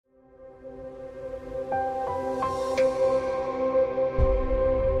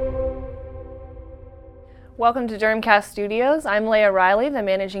Welcome to Dermcast Studios. I'm Leah Riley, the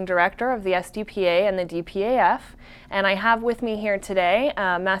Managing Director of the SDPA and the DPAF, and I have with me here today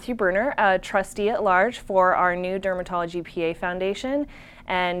Matthew Bruner, a Trustee at Large for our new Dermatology PA Foundation,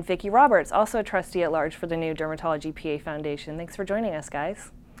 and Vicki Roberts, also a Trustee at Large for the new Dermatology PA Foundation. Thanks for joining us,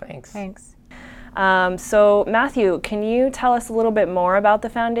 guys. Thanks. Thanks. So Matthew, can you tell us a little bit more about the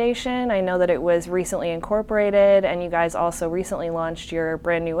foundation? I know that it was recently incorporated, and you guys also recently launched your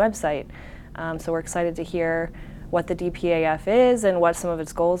brand new website. So we're excited to hear what the DPAF is and what some of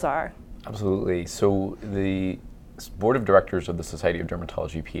its goals are. Absolutely. So the Board of Directors of the Society of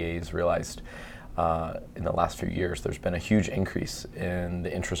Dermatology PAs realized in the last few years there's been a huge increase in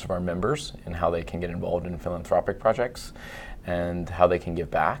the interest of our members in how they can get involved in philanthropic projects and how they can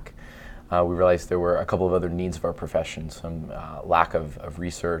give back. We realized there were a couple of other needs of our profession, some lack of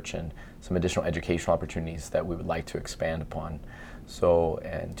research and some additional educational opportunities that we would like to expand upon. So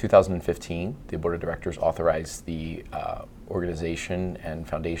in 2015, the Board of Directors authorized the organization and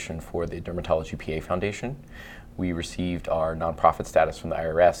foundation for the Dermatology PA Foundation. We received our nonprofit status from the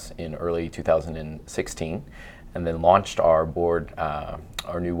IRS in early 2016 and then launched our board,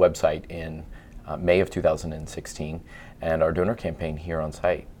 our new website in May of 2016 and our donor campaign here on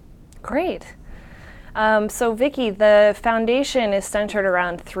site. Great. So Vicki, the foundation is centered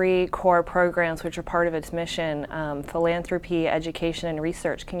around three core programs which are part of its mission, philanthropy, education, and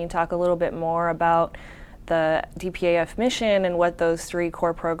research. Can you talk a little bit more about the DPAF mission and what those three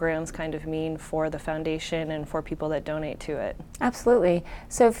core programs kind of mean for the foundation and for people that donate to it? Absolutely.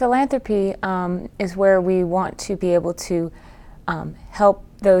 So philanthropy is where we want to be able to help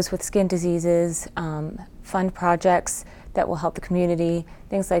those with skin diseases, fund projects that will help the community,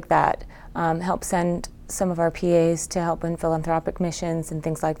 things like that. Help send some of our PAs to help in philanthropic missions and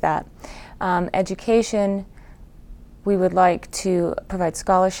things like that. Education, we would like to provide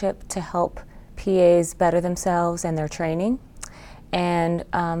scholarship to help PAs better themselves and their training. And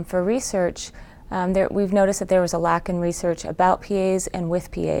for research, we've noticed that there was a lack in research about PAs and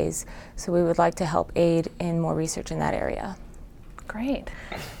with PAs, so we would like to help aid in more research in that area. Great.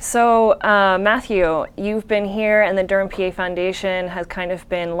 So Matthew, you've been here and the Derm PA Foundation has kind of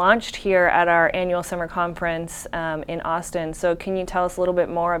been launched here at our annual summer conference in Austin. So can you tell us a little bit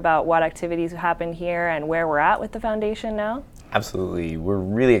more about what activities happened here and where we're at with the foundation now? Absolutely. We're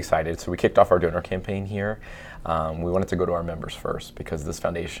really excited. So we kicked off our donor campaign here. We wanted to go to our members first because this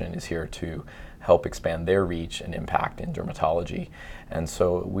foundation is here to help expand their reach and impact in dermatology. And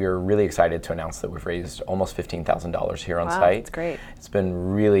so we're really excited to announce that we've raised almost $15,000 here on Wow, site. that's great. It's been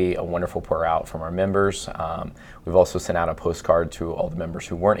really a wonderful pour out from our members. We've also sent out a postcard to all the members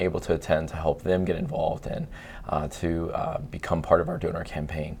who weren't able to attend to help them get involved and to become part of our donor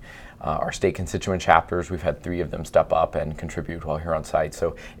campaign. Our state constituent chapters, we've had 3 of them step up and contribute while here on site.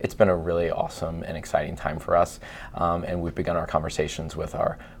 So it's been a really awesome and exciting time for us. And we've begun our conversations with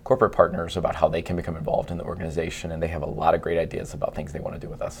our corporate partners about how they can become involved in the organization. And they have a lot of great ideas about things they want to do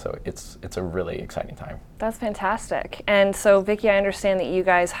with us. So it's a really exciting time. That's fantastic. And so Vicki, I understand that you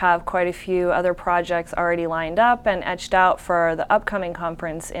guys have quite a few other projects already lined up and etched out for the upcoming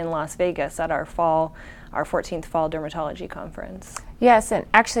conference in Las Vegas at our 14th Fall Dermatology Conference. Yes, and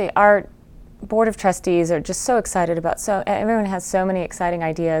actually our Board of Trustees are just so excited about, so everyone has so many exciting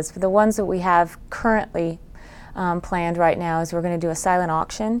ideas. The ones that we have currently planned right now is we're going to do a silent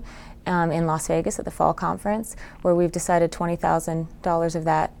auction in Las Vegas at the Fall Conference, where we've decided $20,000 of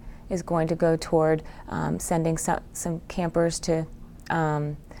that is going to go toward sending some campers to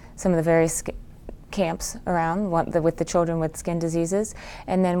some of the various camps around with the children with skin diseases.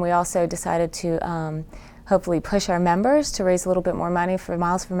 And then we also decided to hopefully push our members to raise a little bit more money for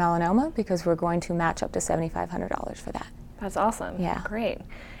Miles for Melanoma, because we're going to match up to $7,500 for that. That's awesome. Yeah. Great.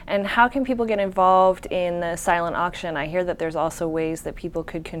 And how can people get involved in the silent auction? I hear that there's also ways that people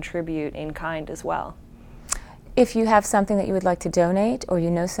could contribute in kind as well. If you have something that you would like to donate, or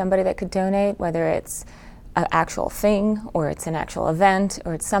you know somebody that could donate, whether it's an actual thing or it's an actual event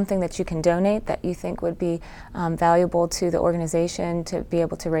or it's something that you can donate that you think would be valuable to the organization to be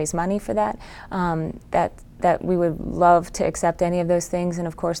able to raise money for that, that we would love to accept any of those things. And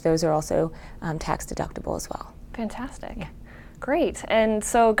of course those are also tax deductible as well. Fantastic. Yeah. Great. And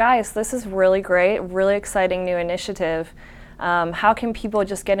so guys, this is really great, really exciting new initiative. How can people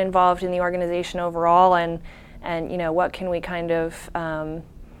just get involved in the organization overall, and you know, what can we kind of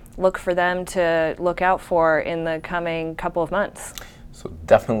look for them to look out for in the coming couple of months? So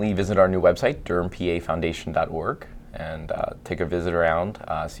definitely visit our new website, dermpafoundation.org, and take a visit around,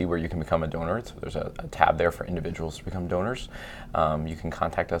 see where you can become a donor. So there's a tab there for individuals to become donors. You can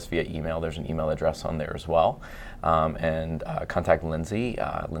contact us via email. There's an email address on there as well. And contact Lindsay.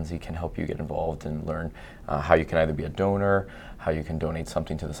 Lindsay can help you get involved and learn how you can either be a donor, how you can donate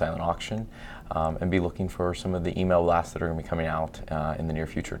something to the silent auction, and be looking for some of the email blasts that are going to be coming out in the near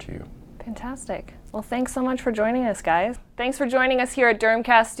future to you. Fantastic. Well, thanks so much for joining us, guys. Thanks for joining us here at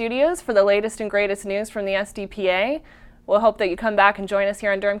Durhamcast Studios for the latest and greatest news from the SDPA. We'll hope that you come back and join us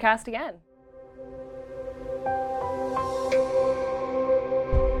here on Durhamcast again.